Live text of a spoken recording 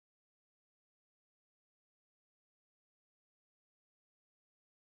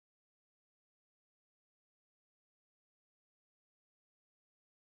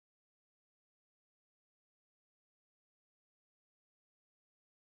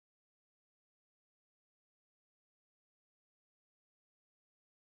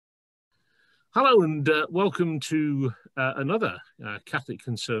Hello and welcome to another Catholic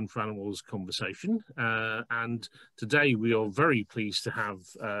Concern for Animals conversation. And today we are very pleased to have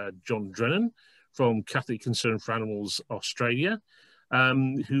John Drennan from Catholic Concern for Animals Australia,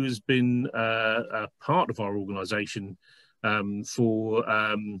 who has been a part of our organisation for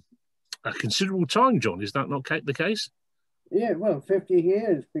a considerable time. John, is that not the case? Yeah, well, 50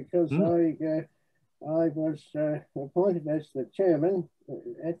 years because I was appointed as the chairman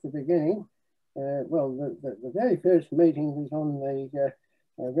at the beginning. The very first meeting was on the,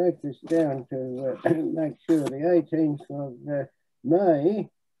 I wrote this down to make sure, the 18th of May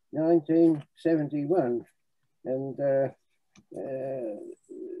 1971. And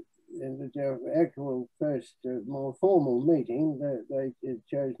in the actual first more formal meeting, they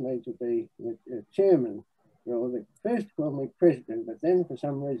chose me to be the chairman. Well, they first called me president, but then for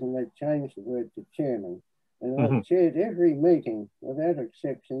some reason they changed the word to chairman. And I've chaired every meeting without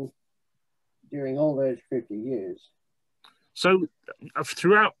exception during all those 50 years. So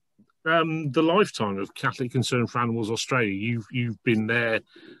throughout the lifetime of Catholic Concern for Animals Australia, you've been there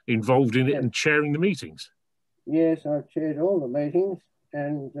involved in it and chairing the meetings? Yes, I've chaired all the meetings,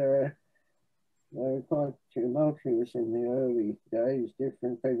 and they were quite tumultuous in the early days,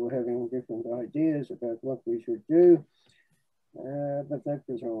 different people having different ideas about what we should do, but that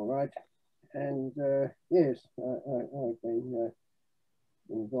was all right. And yes, I've been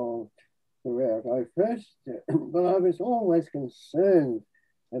involved throughout. I was always concerned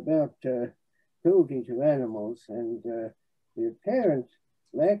about cruelty to animals and the apparent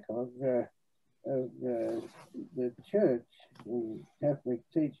lack of the church and Catholic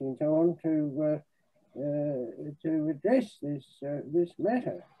teaching so on to address this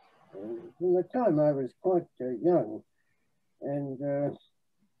matter. From the time I was quite young, and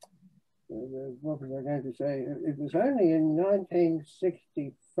what was I going to say? It was only in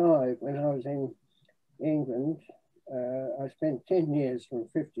 1965 when I was in England. I spent 10 years from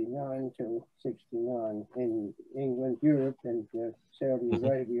 59 till 69 in England, Europe, and Saudi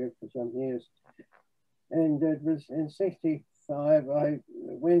Arabia for some years. And it was in 65, I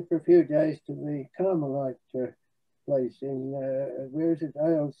went for a few days to the Carmelite place in, where is it?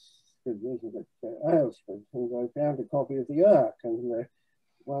 Aylesford, isn't it? Aylesford. And I found a copy of the Ark, and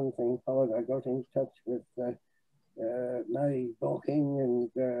one thing followed. I got in touch with May Bocking and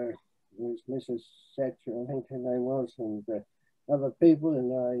was Mrs. Satcher, I think her name was, and other people,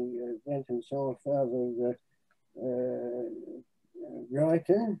 and I went and saw Father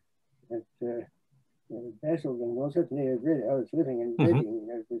Brighton at Basildon, was it, near Reading. I was living in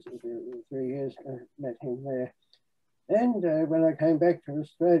Reading for 3 years, met him there. And when I came back to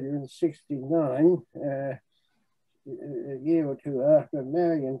Australia in 69, a year or two after,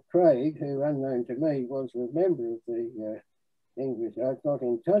 Marion Craig, who unknown to me was a member of the English Art, got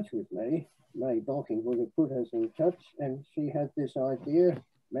in touch with me. May Bocking would have put us in touch, and she had this idea,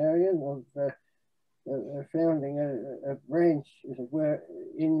 Marion, of founding a branch, as it were,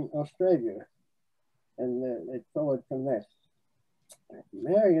 in Australia. And it followed from that.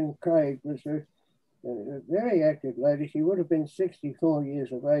 Marion Craig was a very active lady. She would have been 64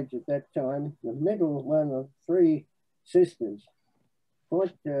 years of age at that time, the middle one of 3 sisters.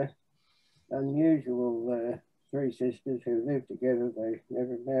 Quite unusual 3 sisters who lived together. They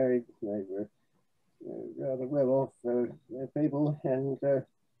never married. They were rather well-off people. And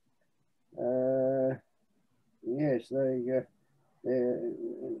yes, the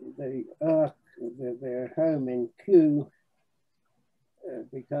Ark, their home in Kew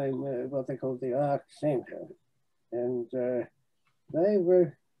became what they called the Ark Centre. And they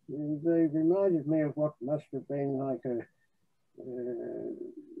reminded me of what must have been like a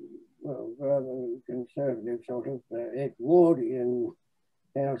rather conservative sort of Edwardian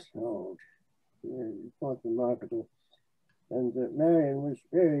household. Quite remarkable. And Marion was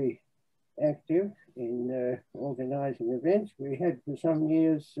very active in organising events. We had for some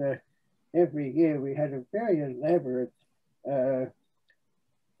years, every year we had a very elaborate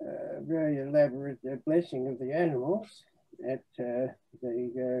blessing of the animals at the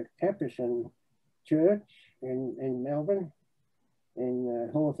Capuchin Church in Melbourne, in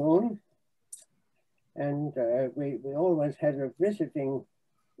Hawthorne. And we always had a visiting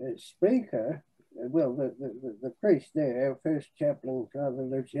speaker. Well, the priest there, our first chaplain, Father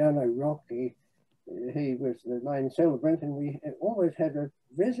Luciano Rocchi, he was the main celebrant, and we always had a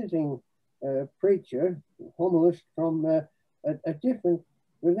visiting preacher, homilist from a different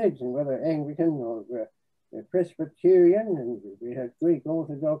religion, whether Anglican or Presbyterian, and we had Greek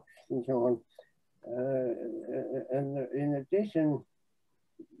Orthodox and so on. And in addition,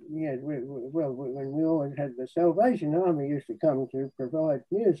 yeah, when we always had the Salvation Army used to come to provide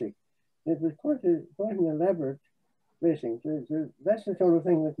music. it was quite an elaborate blessing. That's the sort of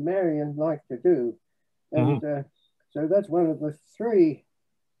thing that Marion liked to do. And so that's one of the three,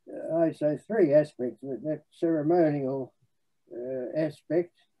 I say three aspects, that ceremonial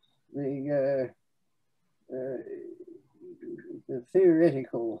aspect, the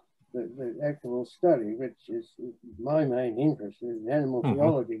theoretical, the actual study, which is my main interest, is animal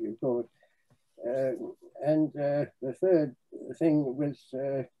theology, you call it. And the third thing was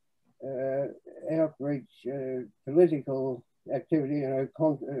outreach, political activity,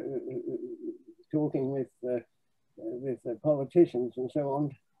 talking with the politicians and so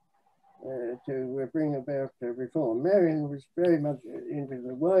on, to bring about reform. Marion was very much into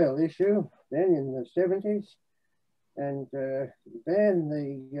the whale issue then in the 70s, and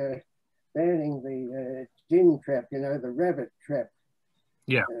banning the gin trap, the rabbit trap.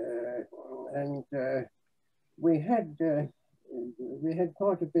 Yeah. And we had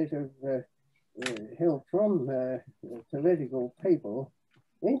quite a bit of help from political people.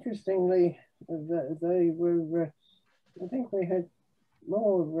 Interestingly, they were, I think we had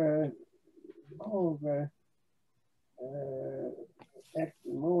more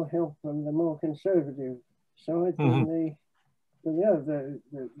help from the more conservative side than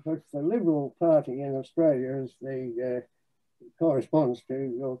the Liberal Party in Australia is corresponds to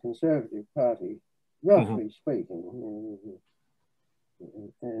your Conservative Party, roughly speaking.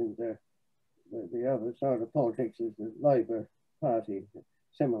 And the other side of politics is the Labor Party,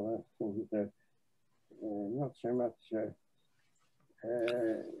 similar, and not so much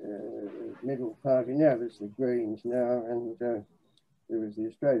middle party. Now there's the Greens now, and there was the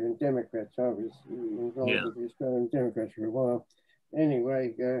Australian Democrats. I was involved with the Australian Democrats for a while.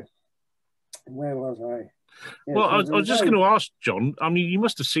 Anyway, where was I? Yeah, well, so I was just going to ask, John, I mean, you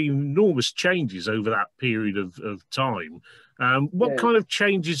must have seen enormous changes over that period of time. What kind of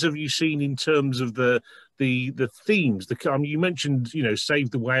changes have you seen in terms of the themes? I mean, you mentioned,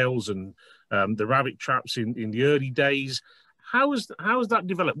 Save the Whales and the rabbit traps in the early days. How has that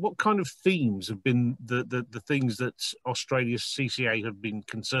developed? What kind of themes have been the things that Australia's CCA have been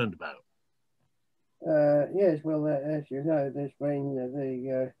concerned about? Yes, well, as you know, there's been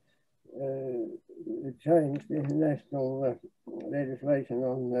the changed international legislation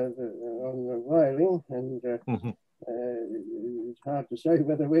on the whaling, and it's hard to say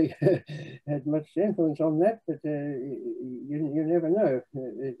whether we had much influence on that, but you never know.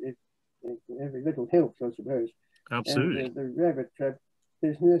 Every little helps, I suppose. Absolutely. And the rabbit trap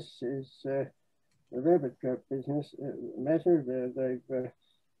business is matter. They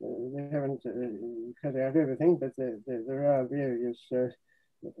haven't cut out everything, but there are various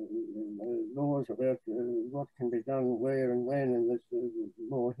laws about what can be done where and when, and this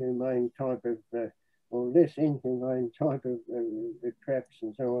more humane type of or less inhumane type of traps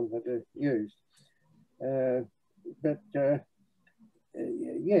and so on that are used.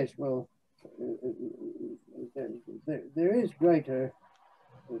 Yes, well, there is greater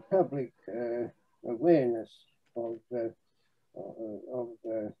public awareness of the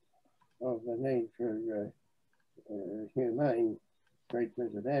need for humane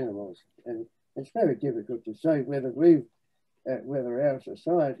treatment of animals, and it's very difficult to say whether our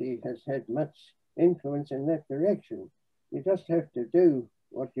society has had much influence in that direction. You just have to do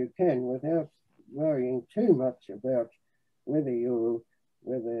what you can without worrying too much about whether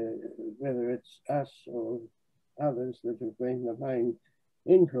it's us or others that have been the main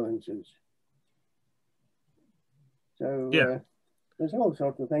influences. So there's all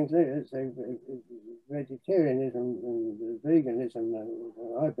sorts of things there. So, vegetarianism and veganism.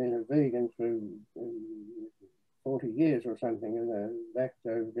 I've been a vegan for 40 years or something, and a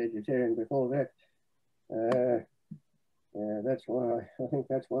lacto-vegetarian before that. That's why I think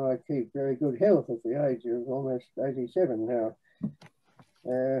that's why I keep very good health at the age of almost 87 now.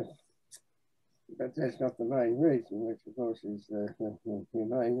 But that's not the main reason, which of course is the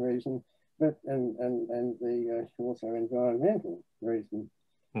humane reason, but and the also environmental reason.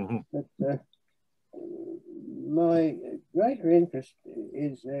 But my greater interest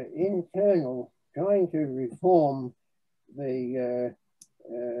is internal, trying to reform the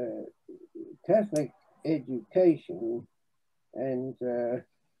Catholic education and the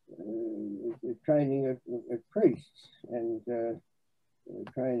training of priests and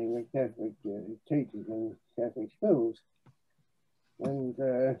training of Catholic teachers in Catholic schools. And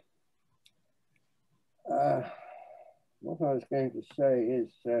what I was going to say is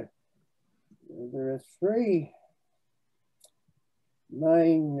there are three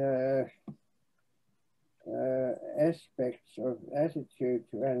main aspects of attitude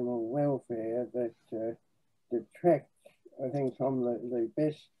to animal welfare that detract, I think, from the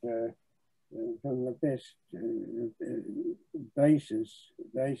best from the best basis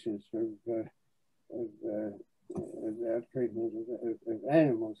of our treatment of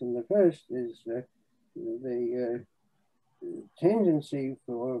animals. And the first is the tendency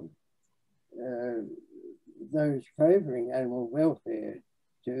for those favouring animal welfare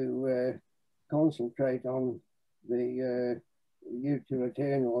to concentrate on the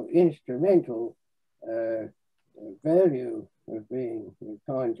utilitarian or instrumental value of being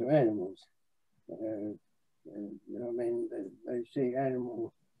kind to animals. I mean, they see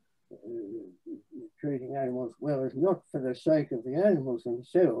treating animals well as not for the sake of the animals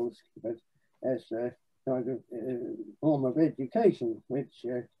themselves, but as a kind of form of education, which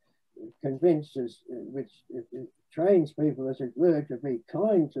convinces, which trains people, as it were, to be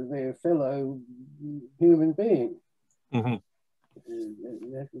kind to their fellow human being. Mm-hmm.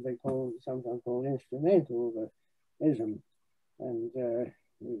 That's what they sometimes call instrumentalism. And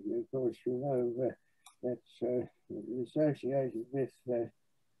of course, you know, that's associated with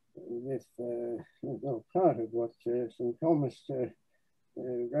well, part of what St. Thomas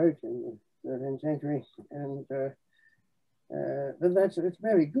wrote in the 13th century, and but it's a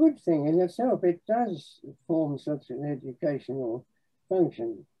very good thing in itself. It does form such an educational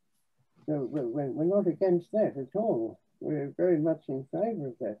function. So we're not against that at all. We're very much in favour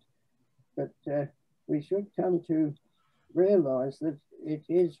of that. But we should come to realise that it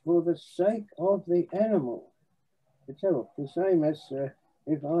is for the sake of the animal itself. The same as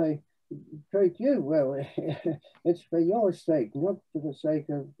if I treat you well, it's for your sake, not for the sake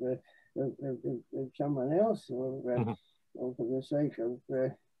of someone else, or or for the sake of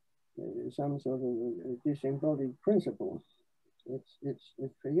some sort of disembodied principle. It's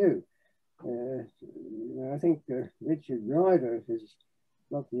for you. I think Richard Ryder has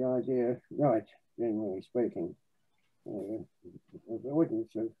got the idea right, generally speaking.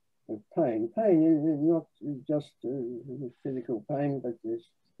 Avoidance of pain. Pain is not just physical pain, but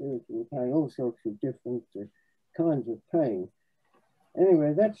there's spiritual pain, all sorts of different kinds of pain.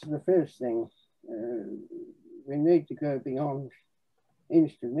 Anyway, that's the first thing. We need to go beyond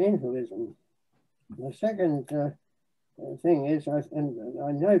instrumentalism. The second thing is, and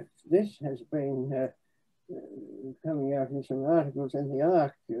I note this has been coming out in some articles in the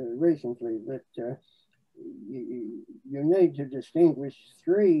ARC recently, that you need to distinguish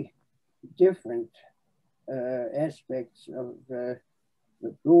three different aspects of the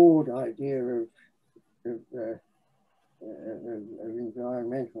broad idea of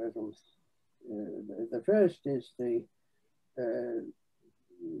environmentalism. The first is the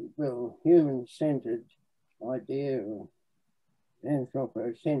human-centered idea of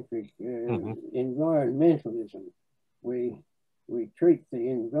anthropocentric environmentalism. We treat the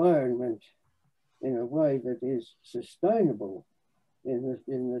environment in a way that is sustainable, in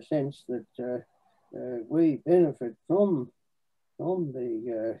the sense that we benefit from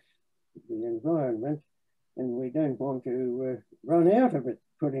the environment, and we don't want to run out of it,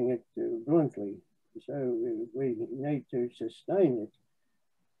 putting it bluntly. So we need to sustain it.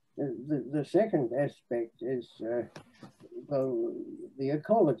 The second aspect is the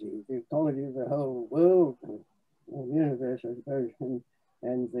ecology of the whole world, the universe, I suppose,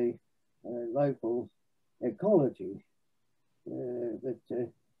 and the local ecology.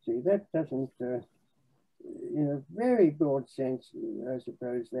 That doesn't, in a very broad sense, I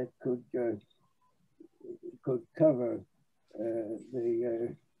suppose, that could cover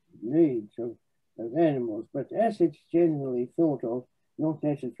the needs of animals, but as it's generally thought of, not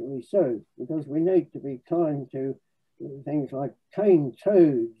necessarily so, because we need to be kind to things like cane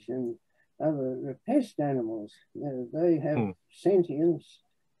toads and other pest animals. They have sentience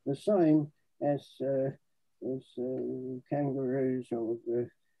the same as kangaroos or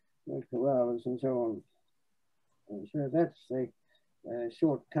koalas and so on. And so that's the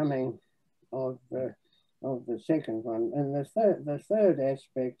shortcoming of the second one. And the third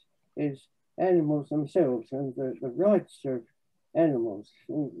aspect is animals themselves and the rights of animals.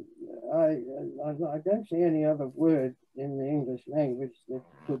 I don't see any other word in the English language that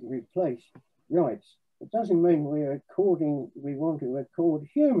could replace rights. It doesn't mean we want to accord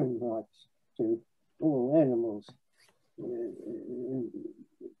human rights to all animals.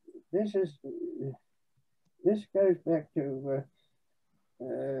 This goes back to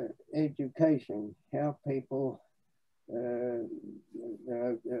education, how people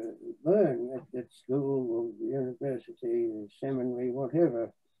learn at school or university, seminary,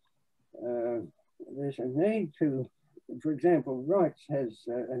 whatever. There's a need to, for example, rights has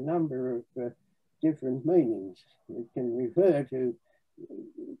a number of different meanings. It can refer to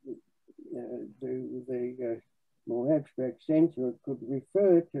the more abstract sense, or it could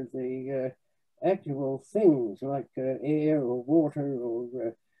refer to the actual things like air or water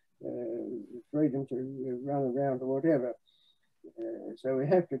or freedom to run around or whatever. So we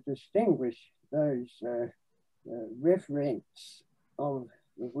have to distinguish those referents of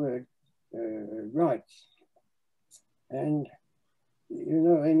the word rights. And, you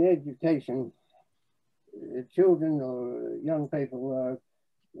know, in education, children or young people are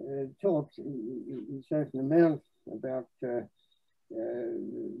taught a certain amount about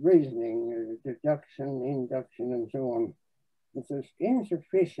reasoning, deduction, induction, and so on. But there's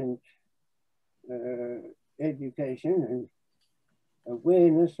insufficient education and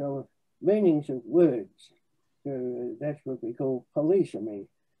awareness of meanings of words. So that's what we call polysemy,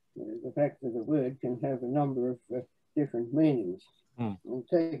 the fact that a word can have a number of different meanings. And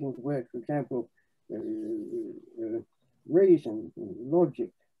taking the word, for example, reason,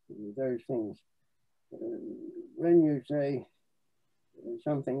 logic, those things. When you say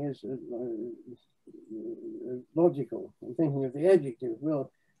something is logical, I'm thinking of the adjective,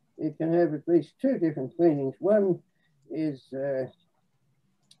 well, it can have at least two different meanings. One is the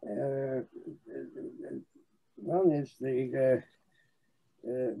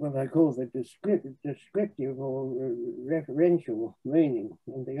what I call the descriptive or referential meaning,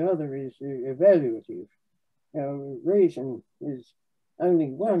 and the other is evaluative. Now, reason is only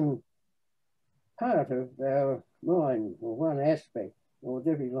one part of our mind, or one aspect, or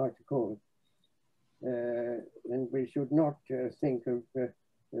whatever you like to call it. And we should not think of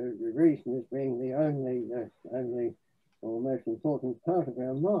reason as being the only or most important part of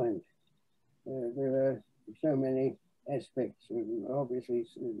our mind. There are so many aspects, obviously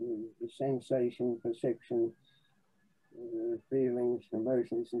sensation, perception, feelings,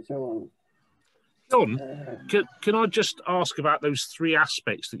 emotions, and so on. John, can I just ask about those three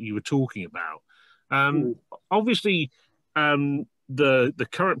aspects that you were talking about? Obviously, the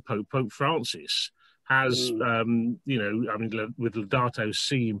current Pope, Pope Francis, has, you know, I mean, with Laudato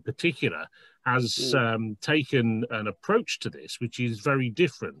Si in particular, has taken an approach to this, which is very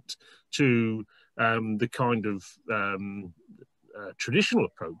different to the kind of traditional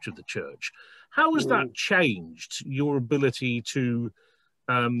approach of the church. How has that changed your ability to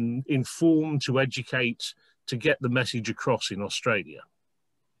inform, to educate, to get the message across in Australia?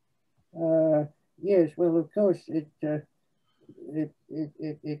 Yes, well, of course, it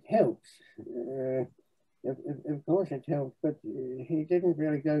helps. Of course it helps, but he didn't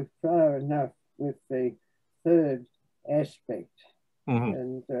really go far enough with the third aspect.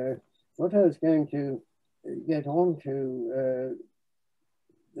 And what I was going to get on to,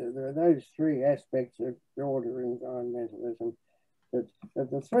 there are those three aspects of broader environmentalism. But of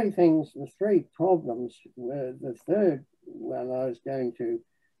the three things, the three problems, the third one I was going to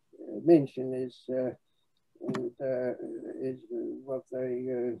mention is what the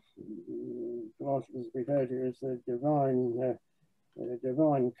philosophers refer to as the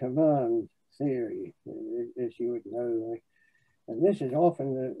divine command theory, as you would know. And this is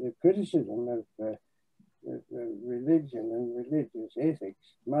often the criticism of religion and religious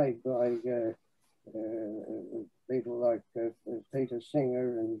ethics made by people like Peter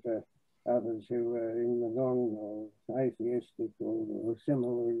Singer and others who are in the non-atheistic or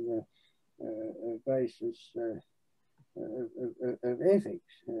similar basis of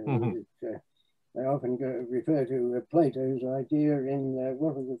ethics. They often refer to Plato's idea in,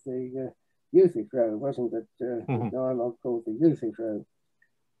 what was it, the Euthyphro, wasn't it? The dialogue called the Euthyphro,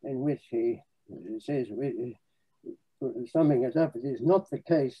 in which he says, summing it up, it is not the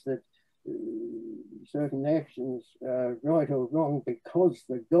case that certain actions are right or wrong because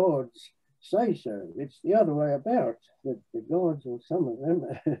the gods say so. It's the other way about, that the gods, or some of them,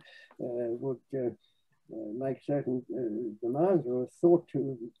 would make certain demands, or thought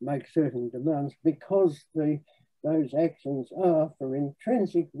to make certain demands, because those actions are, for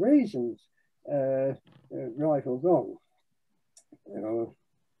intrinsic reasons, right or wrong, or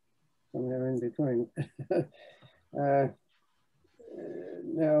somewhere in between.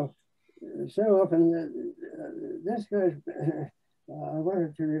 Now, so often this goes, I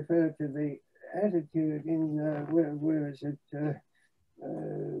wanted to refer to the attitude in, where is it,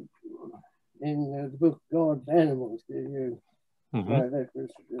 in the book God's Animals. That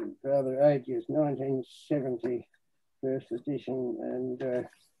was rather ages, 1970, first edition, and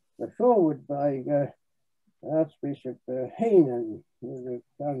the foreword by Archbishop Heenan, the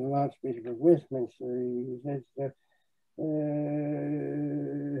Cardinal Archbishop of Westminster. He says,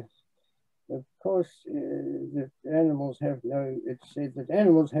 of course, that animals have no, it said that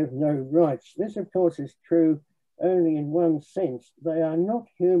animals have no rights. This, of course, is true only in one sense. They are not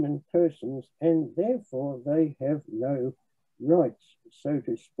human persons, and therefore they have no rights, so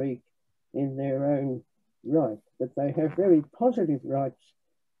to speak, in their own right. But they have very positive rights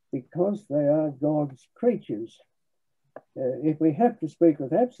because they are God's creatures. If we have to speak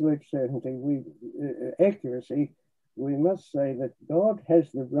with absolute certainty, accuracy, we must say that God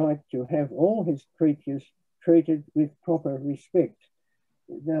has the right to have all his creatures treated with proper respect.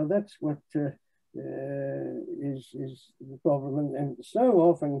 Now, that's what is the problem. And so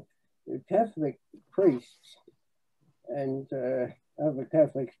often Catholic priests and other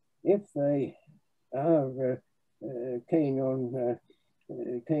Catholics, if they are keen on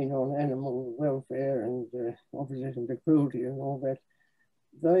animal welfare and opposition to cruelty and all that,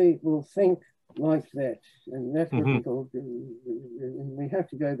 they will think like that, and that's difficult. And we have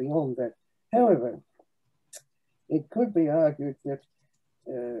to go beyond that. However, it could be argued that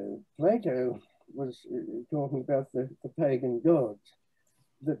Plato was talking about the pagan gods,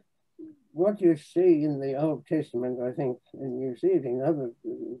 that what you see in the Old Testament, I think, and you see it in other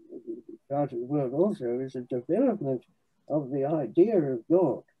parts of the world also, is a development of the idea of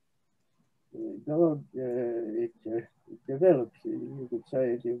God. God, it develops, you could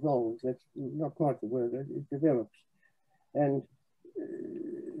say it evolves, that's not quite the word, it develops. And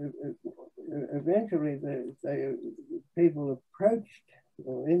eventually people approached,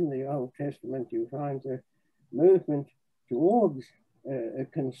 or in the Old Testament you find a movement towards a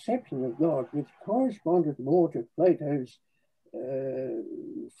conception of God which corresponded more to Plato's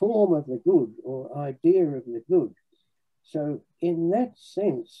form of the good or idea of the good. So in that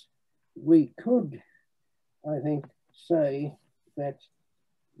sense, we could, I think, say that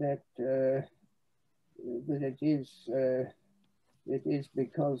it is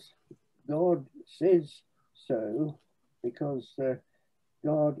because God says so, because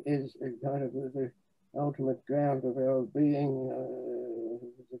God is a kind of the ultimate ground of our being.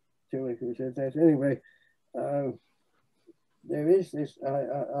 Tillich who said that. Anyway, there is this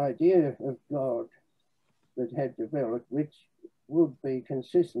idea of God that had developed, which would be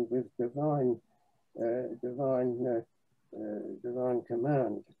consistent with divine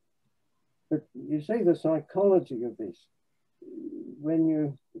command. But you see the psychology of this. When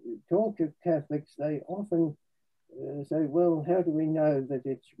you talk to Catholics, they often say, well, how do we know that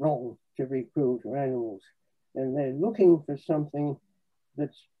it's wrong to be cruel to animals? And they're looking for something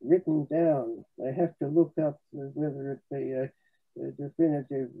that's written down. They have to look up whether it be a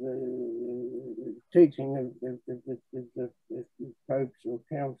definitive teaching of the popes or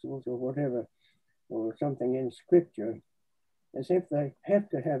councils or whatever, or something in scripture, as if they have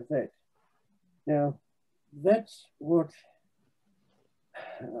to have that. Now, that's what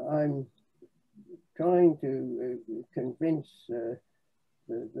I'm trying to convince the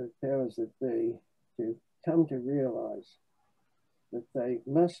powers that be to come to realize, that they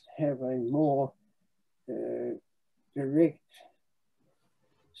must have a more direct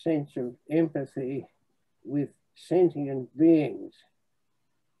sense of empathy with sentient beings.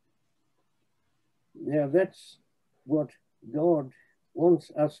 Now, that's what God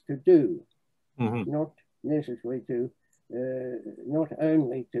wants us to do, not necessarily to, not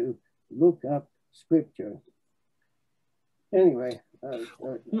only to look up scripture. Anyway, I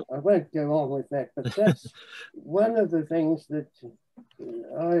won't go on with that, but that's one of the things that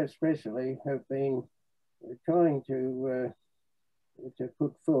I especially have been trying to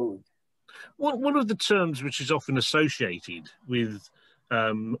put forward. One of the terms which is often associated with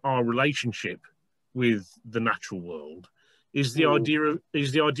our relationship with the natural world is the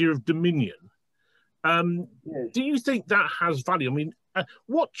idea of dominion. Yes. Do you think that has value? I mean,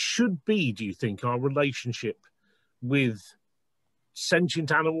 what should be, do you think, our relationship with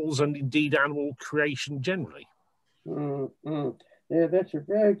sentient animals and indeed animal creation generally? Yeah, that's a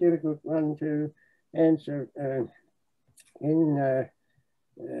very difficult one to answer.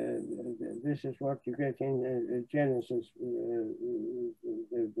 This is what you get in Genesis,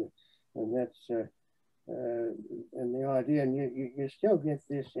 and that's and the idea, and you still get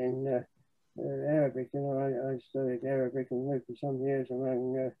this in Arabic. You know, I studied Arabic and lived for some years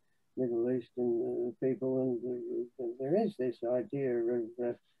among Middle Eastern people, and there is this idea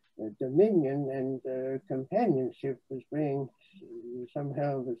of dominion and companionship as being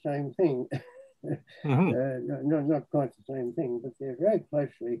somehow the same thing. Not quite the same thing, but they're very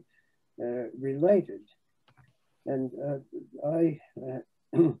closely related. And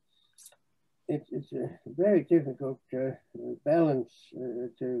it's a very difficult balance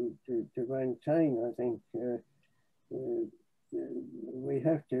to maintain, I think. We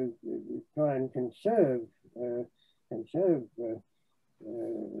have to try and conserve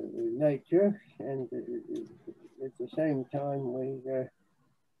nature, and at the same time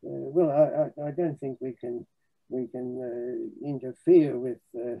I don't think we can interfere with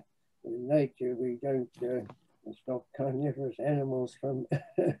nature. We don't stop carnivorous animals from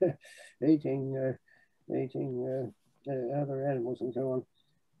eating other animals and so on.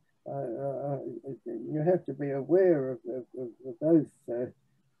 You have to be aware of both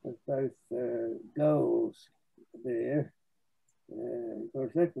goals there. Of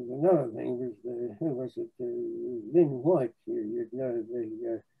course, that was another thing. Who was it? Lynn White. You'd know,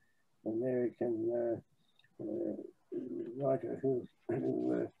 the American writer who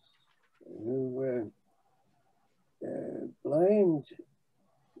blamed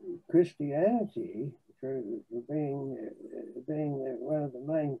Christianity for being one of the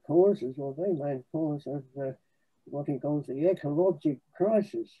main causes, or the main cause of what he calls the ecologic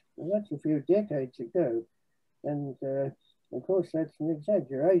crisis. And that's a few decades ago, and of course that's an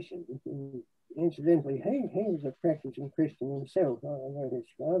exaggeration. Incidentally, he was a practicing Christian himself. I know his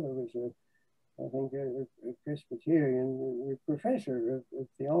father was I think a Presbyterian professor of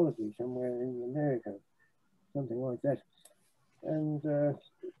theology somewhere in America, something like that. And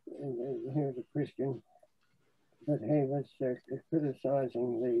he was a Christian, but he was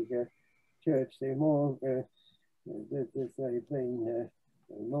criticizing the church. They're more that they've been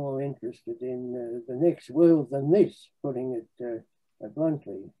more interested in the next world than this, putting it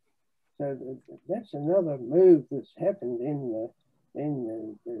bluntly. So that's another move that's happened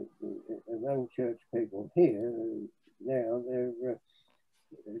among church people here. Now they've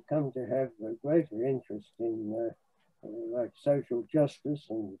come to have a greater interest in like social justice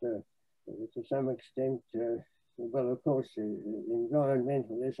and to some extent, well, of course,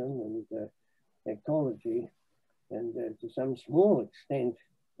 environmentalism and ecology, and to some small extent,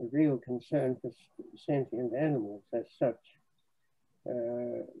 a real concern for sentient animals as such,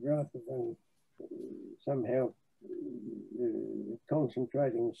 rather than somehow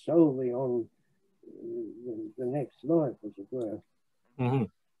concentrating solely on the next life, as it were. Mm-hmm.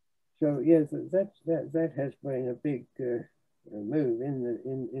 So yes, that has been a big move in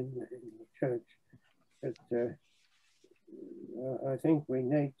the church, but I think we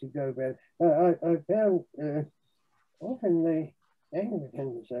need to go back. I found often the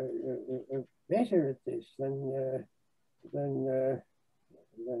Anglicans are better at this than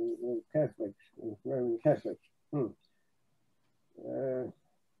Catholics, Roman Catholics.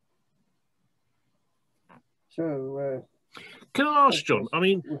 Can I ask, John? I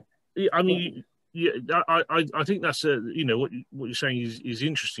mean, yeah, I think that's what you're saying is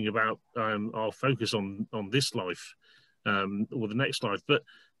interesting about our focus on this life or the next life. But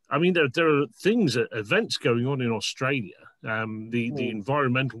I mean, there are events going on in Australia. The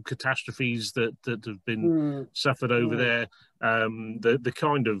environmental catastrophes that have been suffered over there. The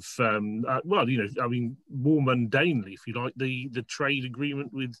kind of I mean, more mundanely, if you like, the trade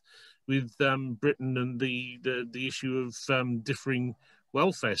agreement with Britain and the issue of differing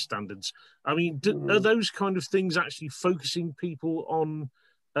welfare standards. I mean, are those kind of things actually focusing people on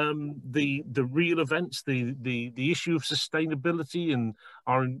the real events, the issue of sustainability and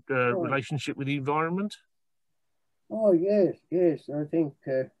our relationship with the environment? Oh yes, I think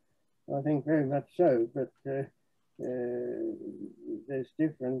very much so. But there's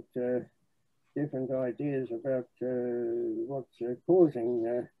different ideas about what's causing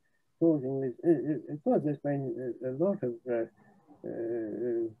this. Of course, there's been a lot of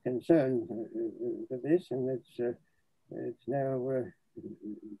concern for this, and it's now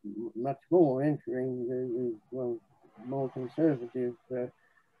much more entering the more conservative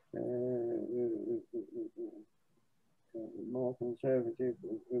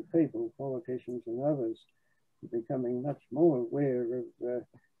people, politicians and others, becoming much more aware of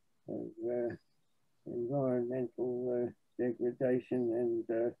environmental degradation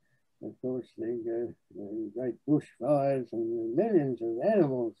and of course the great bushfires and millions of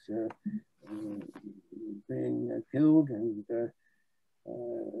animals being killed and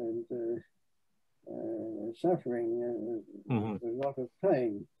suffering a lot of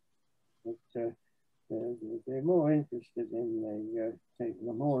pain. But they're more interested in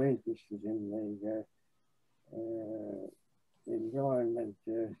the environment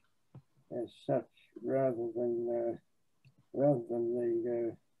as such, rather than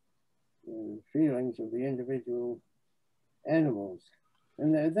the feelings of the individual animals.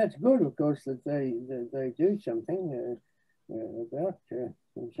 And that's good, of course, that they do something about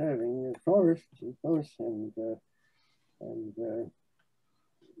conserving the forests, of course, and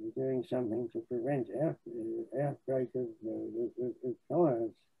doing something to prevent outbreak of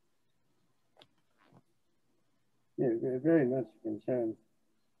fires. yeah, very much concerned.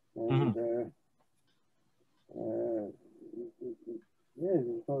 And yes,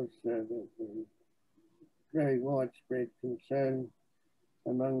 of course, the very widespread concern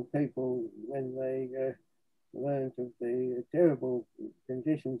among people when they learned of the terrible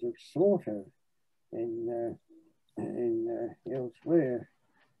conditions of slaughter in elsewhere.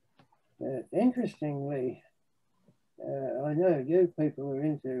 Interestingly, I know you people are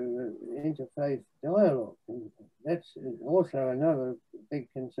into interfaith dialogue, and that's also another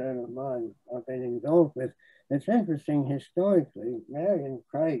big concern of mine I've been involved with. It's interesting historically, Marion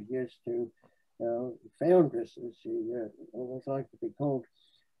Craig used to, foundress as she always liked to be called,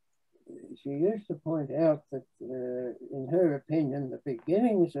 she used to point out that in her opinion, the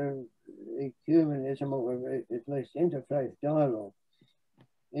beginnings of ecumenism, or at least interfaith dialogue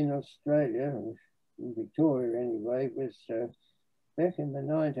in Australia, in Victoria anyway, was back in the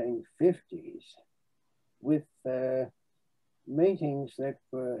 1950s with meetings that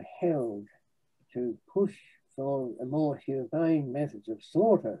were held to push for a more humane methods of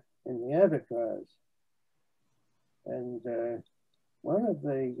slaughter in the abattoirs. And one of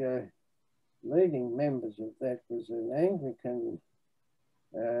the leading members of that was an Anglican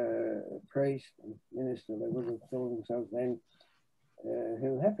priest and minister, they would have called themselves then,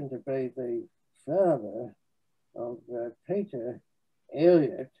 who happened to be the father of Peter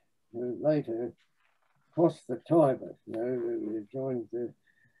Elliott, who later crossed the Tiber, joined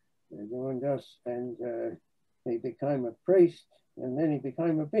us, and he became a priest, and then he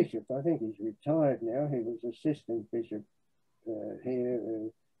became a bishop. I think he's retired now. He was assistant bishop here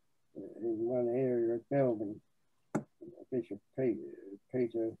in one area of Melbourne, Bishop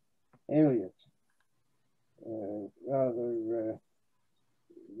Peter Elliott. Rather,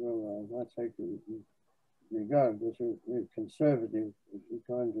 well, I might say regarded as a conservative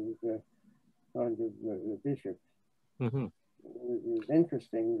kind of bishop. Mm-hmm. It was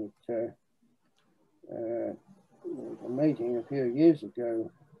interesting that a meeting a few years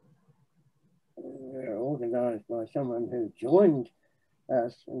ago, organised by someone who joined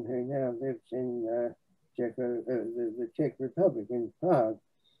us and who now lives in the Czech Republic in Prague,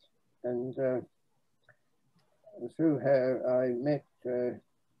 and through her I met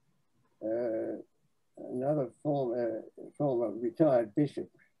another former retired bishop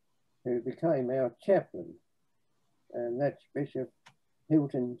who became our chaplain, and that's Bishop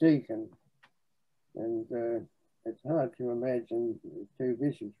Hilton Deacon. And it's hard to imagine two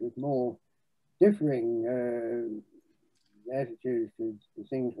bishops with more differing attitudes to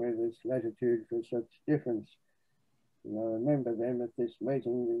things where there's latitude for such difference. And I remember them at this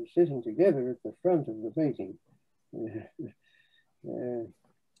meeting, we were sitting together at the front of the meeting.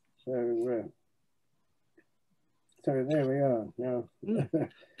 So there we are. Now,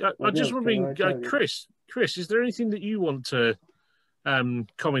 I just wondering, Chris, is there anything that you want to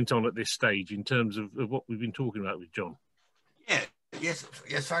comment on at this stage in terms of what we've been talking about with John? Yes.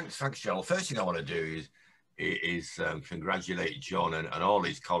 Thanks, John. First thing I want to do is congratulate John and all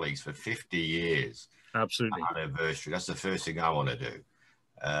his colleagues for 50 years. Absolutely. Anniversary. That's the first thing I want to do.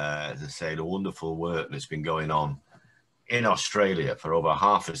 As I say, the wonderful work that's been going on in Australia for over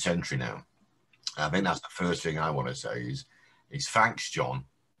half a century now. I think that's the first thing I want to say is thanks, John,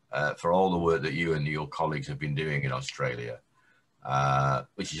 for all the work that you and your colleagues have been doing in Australia,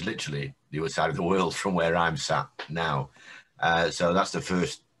 which is literally the other side of the world from where I'm sat now. So that's the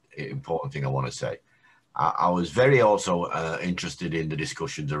first important thing I want to say. I was very also interested in the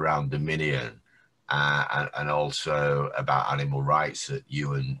discussions around Dominion and also about animal rights that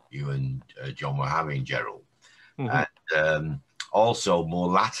you and John were having, Gerald. Mm-hmm. And also more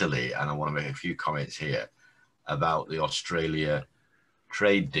latterly, and I want to make a few comments here about the Australia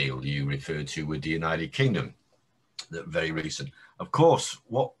trade deal you referred to with the United Kingdom, that very recent. Of course,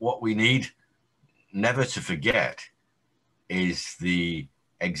 what we need never to forget is the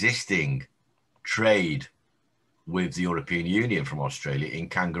existing trade with the European Union from Australia in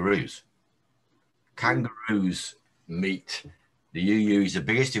kangaroos. Kangaroos meat, the EU is the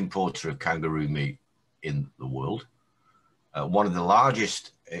biggest importer of kangaroo meat in the world. One of the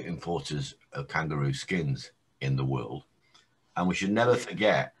largest importers of kangaroo skins in the world. And we should never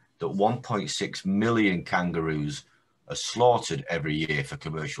forget that 1.6 million kangaroos are slaughtered every year for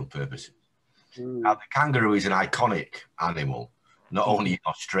commercial purposes. Now, the kangaroo is an iconic animal, not only in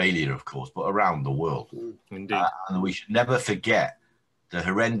Australia, of course, but around the world. Indeed. And we should never forget the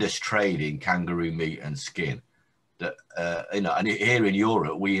horrendous trade in kangaroo meat and skin that and here in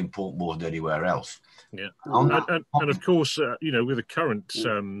Europe we import more than anywhere else. Yeah, and of course, with the current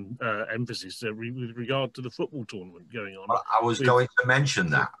emphasis with regard to the football tournament going on. Well, I was going to mention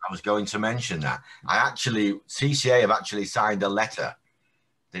that. CCA have actually signed a letter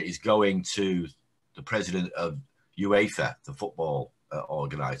that is going to the president of UEFA, the football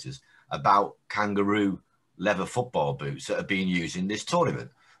organisers, about kangaroo leather football boots that are being used in this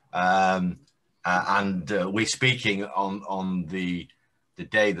tournament. And we're speaking on the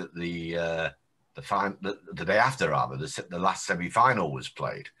day that the day after, rather, the last semi-final was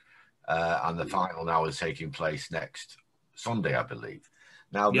played, and the final now is taking place next Sunday, I believe.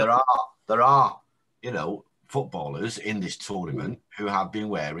 Now there are footballers in this tournament who have been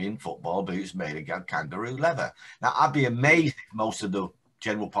wearing football boots made of kangaroo leather. Now I'd be amazed if most of the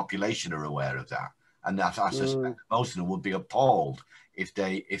general population are aware of that, and I suspect most of them would be appalled if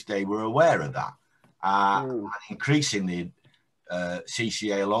they were aware of that. Increasingly,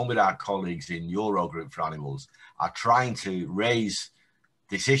 CCA, along with our colleagues in Eurogroup for Animals, are trying to raise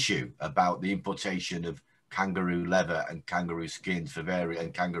this issue about the importation of kangaroo leather and kangaroo skins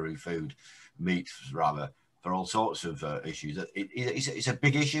and kangaroo food, meat rather, for all sorts of issues. It's a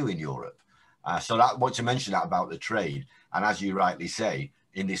big issue in Europe. So I want to mention that about the trade. And as you rightly say,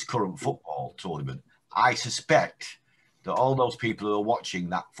 in this current football tournament, I suspect that all those people who are watching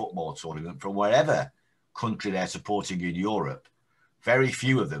that football tournament from wherever country they're supporting in Europe, very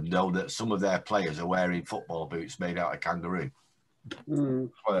few of them know that some of their players are wearing football boots made out of kangaroo.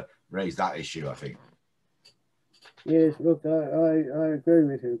 Raise that issue, I think. Yes, look, I agree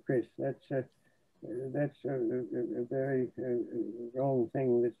with you, Chris. That's a very wrong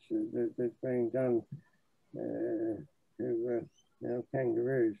thing that's being done to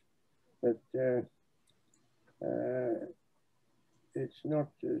kangaroos. But it's not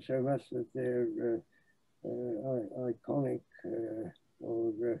so much that they're iconic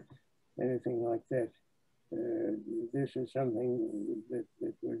or anything like that. This is something that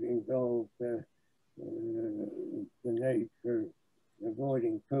would involve the need for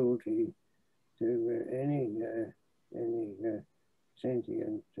avoiding cruelty to any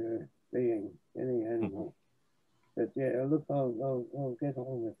sentient being, any animal. But yeah, look, I'll get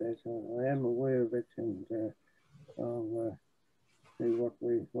on with that. I am aware of it, and I'll see what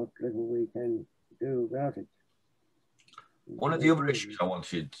little we can do about it. One of the other issues I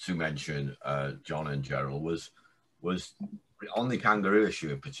wanted to mention, John and Gerald, was on the kangaroo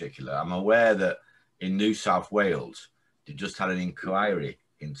issue in particular. I'm aware that in New South Wales, they just had an inquiry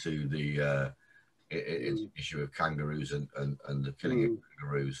into the issue of kangaroos and the killing of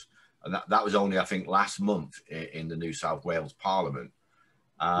kangaroos. And that was only, I think, last month in the New South Wales Parliament.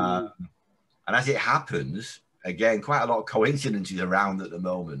 And as it happens, again, quite a lot of coincidences around at the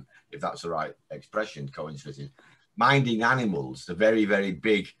moment, if that's the right expression, coincidences. Minding Animals, the very, very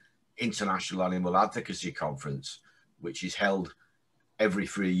big international animal advocacy conference, which is held every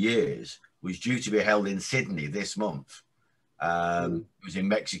 3 years, was due to be held in Sydney this month. It was in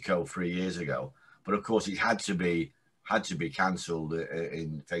Mexico 3 years ago, but of course it had to be cancelled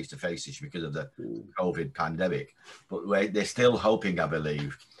in face-to-face because of the COVID pandemic. But they're still hoping, I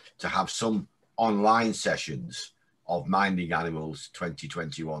believe, to have some online sessions of Minding Animals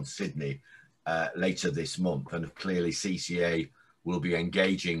 2021 Sydney later this month, and clearly CCA will be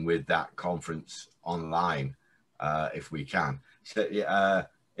engaging with that conference online if we can. So,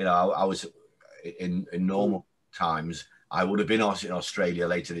 I was in normal times, I would have been in Australia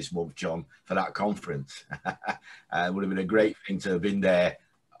later this month, John, for that conference. It would have been a great thing to have been there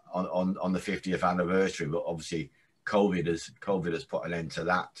on the 50th anniversary, but obviously COVID has put an end to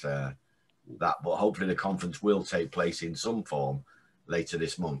that. But hopefully the conference will take place in some form later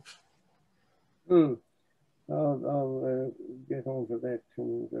this month. I'll get on to that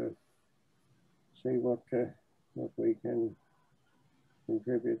and see what we can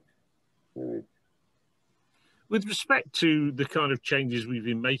contribute to it. With respect to the kind of changes we've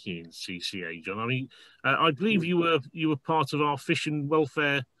been making in CCA, John, I mean, I believe you were part of our fish and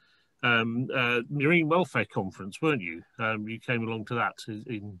welfare, marine welfare conference, weren't you? You came along to that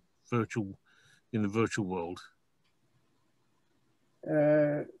in the virtual world.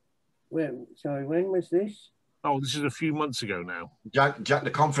 Sorry, when was this? Oh, this is a few months ago now.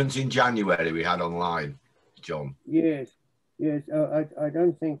 The conference in January we had online, John. Yes. I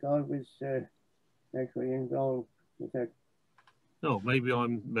don't think I was actually involved with that. Oh, maybe I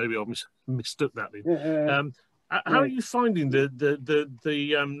mistook that then. How are you finding the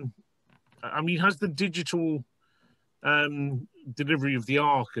I mean, has the digital delivery of the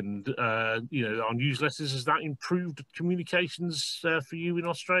ARC and our newsletters, has that improved communications for you in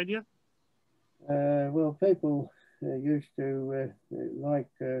Australia? Well, people used to like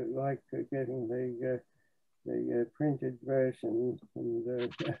getting the printed version, and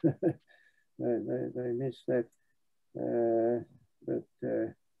they miss that. But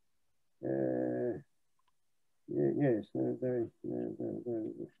yes,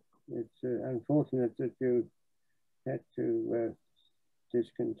 it's unfortunate that you had to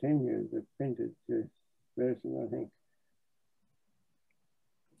discontinue the printed version, I think.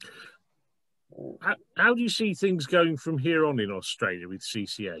 How do you see things going from here on in Australia with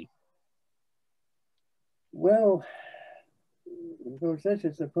CCA? Well, of course, this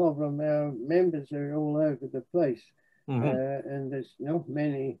is the problem. Our members are all over the place, and there's not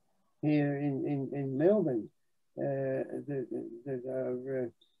many here in Melbourne that are.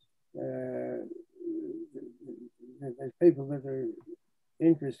 There's people that are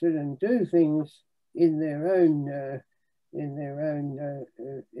interested and do things in their own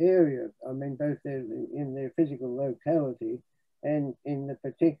area. I mean, both in their physical locality and in the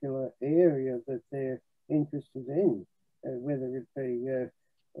particular area that they're interested in, whether it be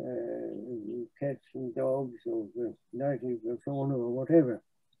cats and dogs or the native fauna or whatever.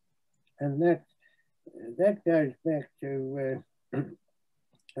 And that goes back to,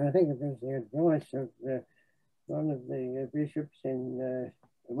 I think it was the advice of one of the bishops in,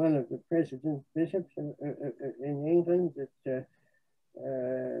 one of the president bishops in England, that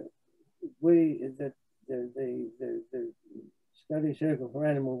the study circle for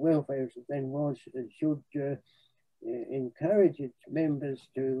animal welfare, as it then was, should encourage its members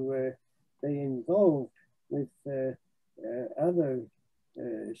to be involved with other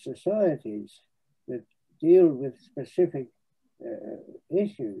societies that deal with specific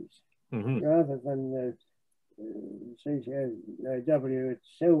issues, rather than the CCAW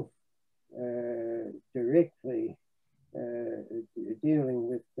itself directly dealing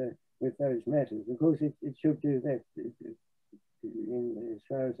with those matters. Of course, it should do that as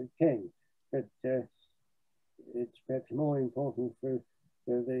far as it can, but it's perhaps more important for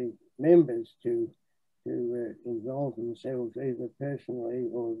the members to involve themselves either personally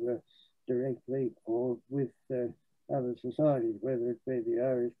or directly or with other societies, whether it be the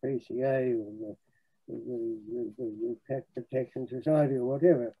RSPCA or the Cat Protection Society or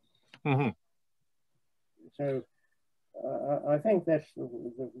whatever. So I think that's the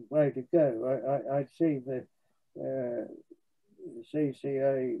way to go. I'd see the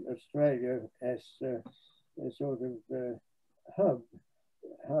CCA Australia as a sort of hub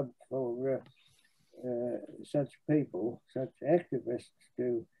for such people, such activists,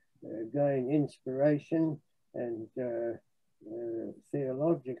 to gain inspiration and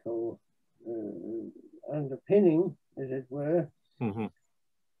theological underpinning, as it were.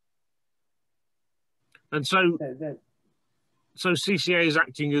 And so, so CCA is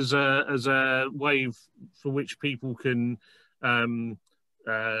acting as a way for which people can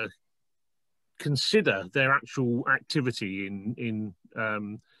consider their actual activity in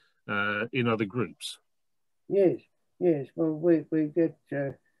other groups. Yes. Well, we get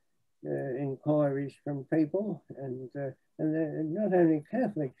inquiries from people, and they're not only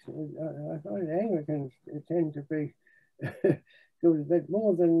Catholics. I find Anglicans tend to be good, but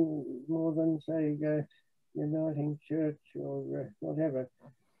more than say Uniting Church or whatever.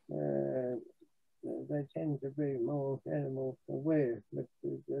 They tend to be more animal aware, but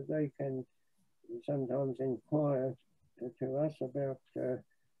they can sometimes inquire to us about the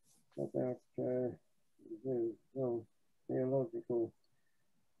theological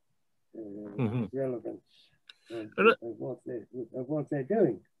relevance of what they're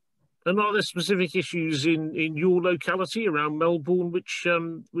doing. And are there specific issues in your locality around Melbourne which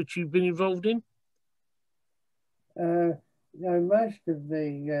you've been involved in? No, most of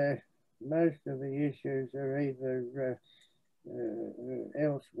the issues are either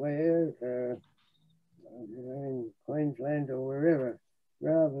elsewhere, in Queensland or wherever,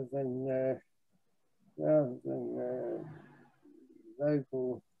 rather than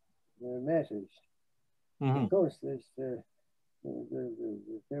local matters. Of course, there's the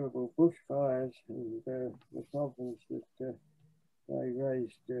terrible bushfires and the problems that they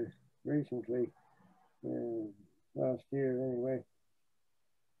raised recently, last year anyway.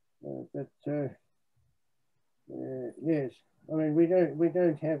 But yes, I mean, we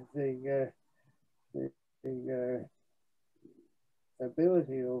don't have the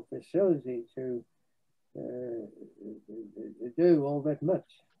ability or facility to do all that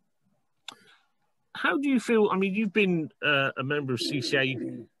much. How do you feel? I mean, you've been a member of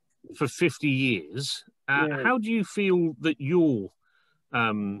CCA for 50 years. How do you feel that your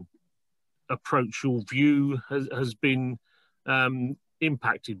approach, your view has been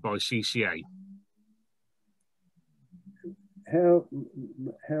impacted by CCA?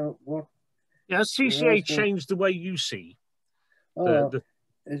 what? Yeah, has CCA changed the way you see the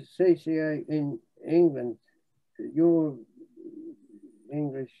CCA in England, your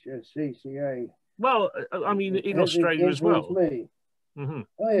English CCA? Well, I mean, in Australia as well. Me. Mm-hmm.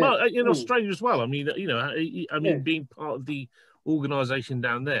 Oh, yeah. Well, in Australia as well. I mean, you know, I mean, Yes. being part of the organisation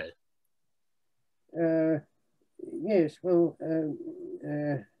down there. Yes. Well,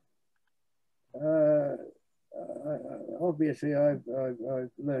 obviously, I've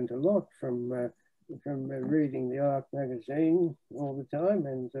learned a lot from reading the Arc magazine all the time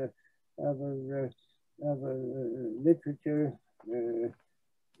and other literature.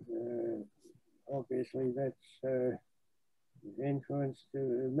 Obviously, that's influenced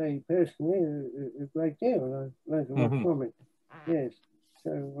me personally a great deal, and I've learned a lot from it. Yes.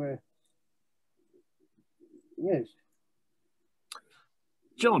 So, yes.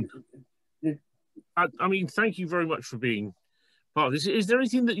 John, I mean, thank you very much for being part of this. Is there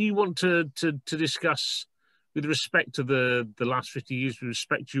anything that you want to discuss with respect to the last 50 years, with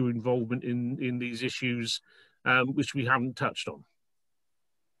respect to your involvement in these issues, which we haven't touched on?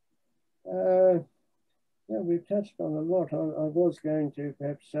 Yeah, we've touched on a lot. I was going to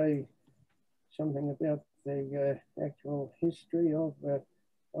perhaps say something about the actual history of our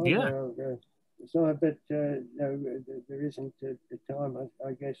side, but no, there isn't a time,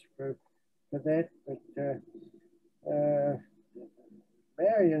 I guess, for that. But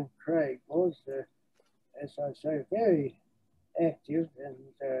Marion Craig was, as I say, very active,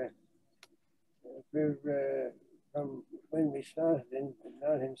 and from when we started in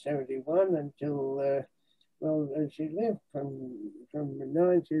 1971 until well, she lived from she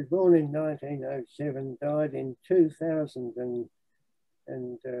was born in 1907, died in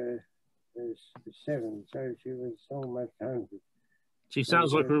 2007, so she was almost 100. She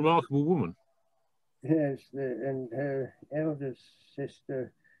sounds like a remarkable woman. Yes, and her eldest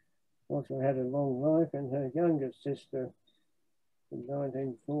sister also had a long life, and her youngest sister in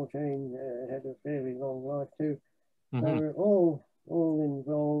 1914 had a fairly long life too. They were all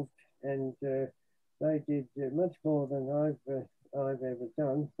involved, and they did much more than I've ever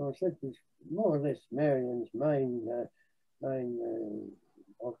done. Of course, that was more or less Marion's main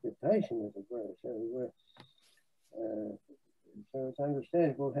occupation, as it were. So it's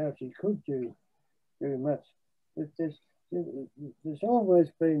understandable how she could do much. But there's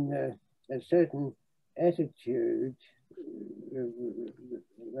always been a certain attitude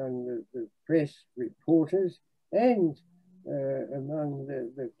among the press reporters and among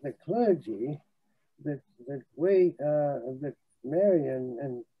the clergy that we that Marion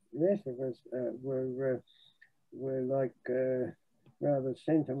and the rest of us were like rather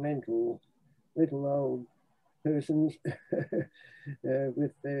sentimental little old persons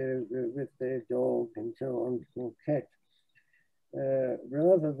with their dog and so on, or cat,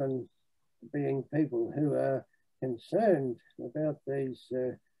 rather than being people who are concerned about these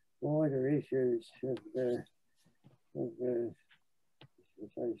wider issues of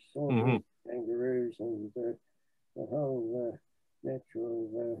say, slaughtering kangaroos and the whole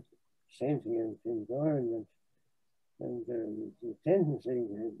natural sentient environment, and the tendency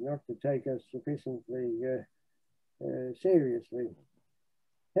not to take us sufficiently seriously.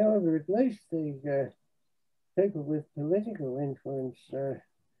 However, at least the people with political influence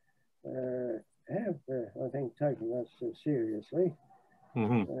have, I think, taken us seriously.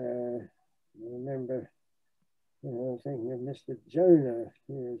 I remember thinking of Mr. Jonah.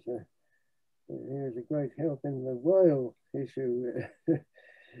 He was a great help in the whale issue.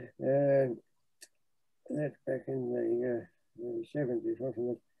 That's back in the 70s,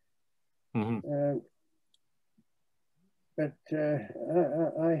 wasn't it? But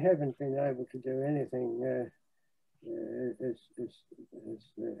I haven't been able to do anything as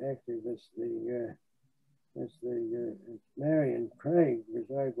active as the Marion Craig was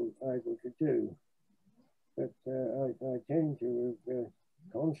able to do. But I tend to have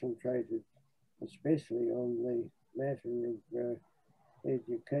concentrated especially on the matter of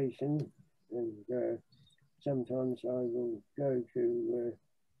education, and sometimes I will go to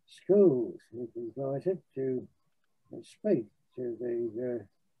schools if invited to speak to the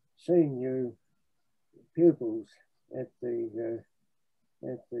senior pupils at the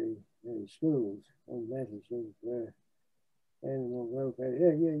schools on matters of animal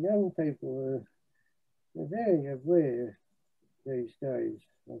welfare. Young people are very aware these days,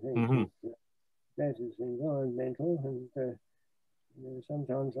 I think, of matters environmental, and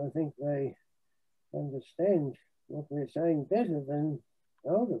sometimes I think they understand what we're saying better than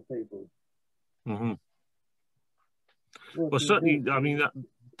older people. Well, certainly, I mean,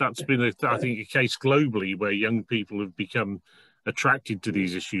 that's been, I think, a case globally where young people have become attracted to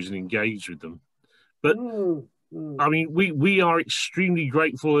these issues and engaged with them. But I mean, we are extremely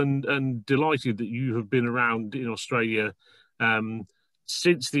grateful and delighted that you have been around in Australia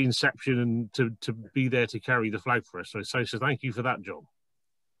since the inception and to be there to carry the flag for us. So thank you for that, John.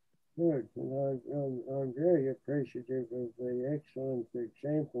 Good, and I'm very appreciative of the excellent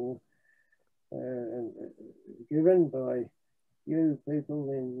example given by you people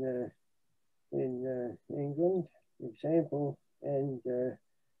in England, example and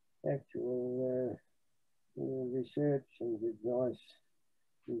actual research and advice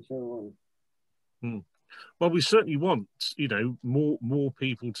and so on. Well, we certainly want, you know, more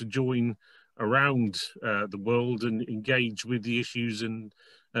people to join around the world and engage with the issues and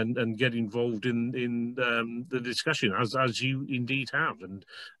get involved in the discussion, as you indeed have, and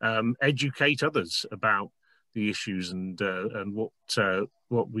educate others about the issues and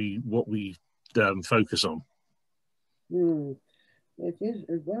what we focus on. It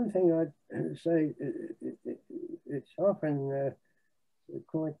is one thing I'd say. It's often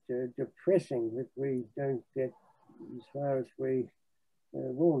quite depressing that we don't get as far as we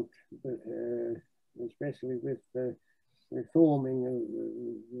want, but, especially with reforming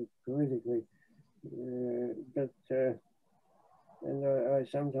politically. And I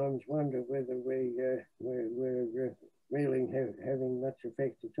sometimes wonder whether we're really having much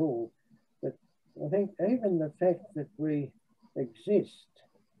effect at all. But I think even the fact that we exist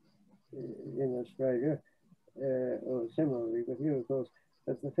in Australia, or similarly with you, of course,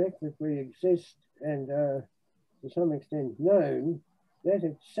 but the fact that we exist and are to some extent known, that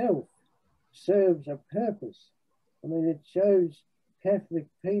itself serves a purpose. I mean, it shows Catholic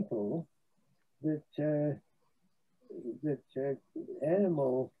people that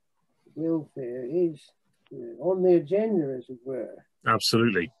animal welfare is on the agenda, as it were.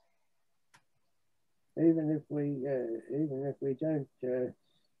 Absolutely. Even if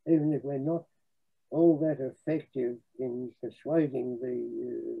we're not all that effective in persuading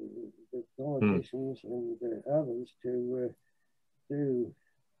the politicians and others to do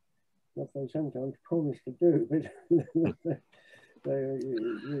what they sometimes promise to do, but they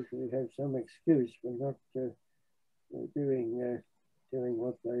usually have some excuse for not doing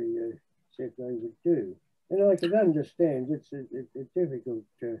what they said they would do. And I could understand it's a difficult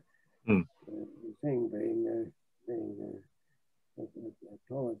thing being a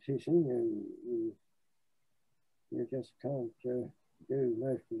politician. You just can't do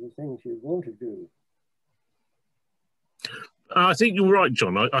most of the things you want to do. I think you're right,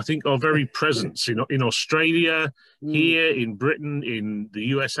 John. I think our very presence in Australia, here in Britain, in the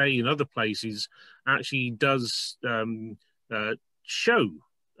USA, in other places, actually does show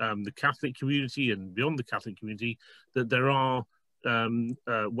the Catholic community and beyond the Catholic community that there are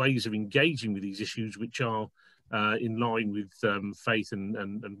ways of engaging with these issues which are in line with faith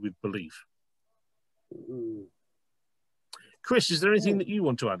and with belief. Chris, is there anything that you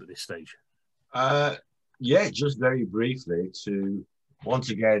want to add at this stage? Yeah, just very briefly to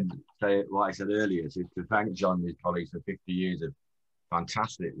once again say what I said earlier, to thank John and his colleagues for 50 years of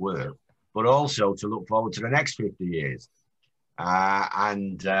fantastic work, but also to look forward to the next 50 years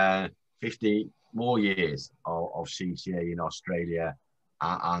and 50 more years of CCA in Australia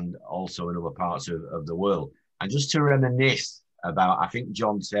and also in other parts of the world. And just to reminisce about, I think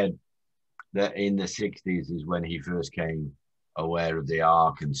John said that in the 60s is when he first came aware of the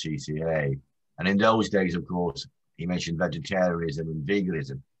ARC and CCA. And in those days, of course, he mentioned vegetarianism and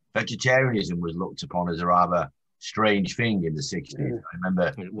veganism. Vegetarianism was looked upon as a rather strange thing in the 60s. Yeah. I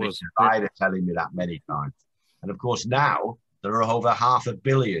remember Mr. Ryder telling me that many times. And of course, now there are over 500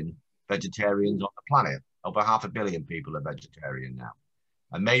 million vegetarians on the planet. Over 500 million people are vegetarian now.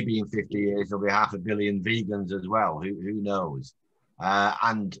 And maybe in 50 years, there'll be 500 million vegans as well. Who knows?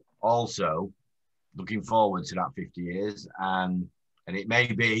 And also, looking forward to that 50 years. And it may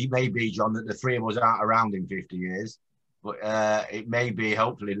be, John, that the three of us aren't around in 50 years, but it may be,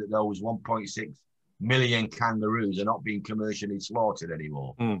 hopefully, that those 1.6 million kangaroos are not being commercially slaughtered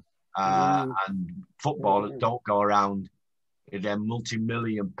anymore. And footballers don't go around in their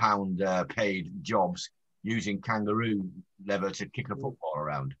multi-million-pound paid jobs using kangaroo leather to kick a football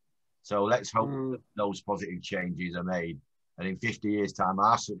around. So let's hope that those positive changes are made. And in 50 years' time,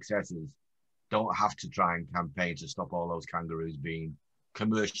 our successors don't have to try and campaign to stop all those kangaroos being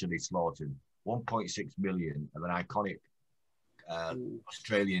commercially slaughtered. 1.6 million of an iconic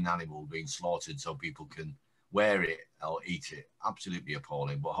Australian animal being slaughtered so people can wear it or eat it. Absolutely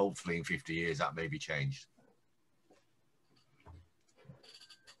appalling. But hopefully in 50 years that may be changed.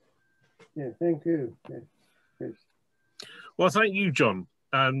 Yeah, thank you. Well, thank you, John.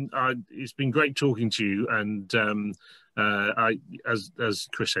 It's been great talking to you, and as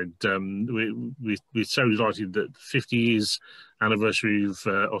Chris said, we're so delighted that 50 years anniversary of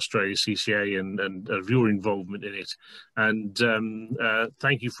Australia CCA and of your involvement in it, and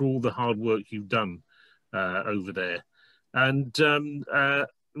thank you for all the hard work you've done over there, and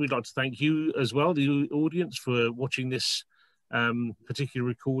we'd like to thank you as well, the audience, for watching this particular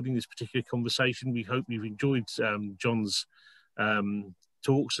recording, this particular conversation. We hope you've enjoyed John's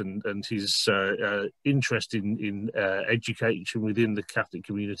talks and his interest in education within the Catholic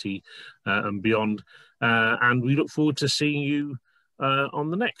community and beyond. And we look forward to seeing you on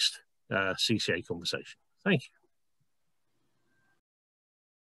the next CCA conversation. Thank you.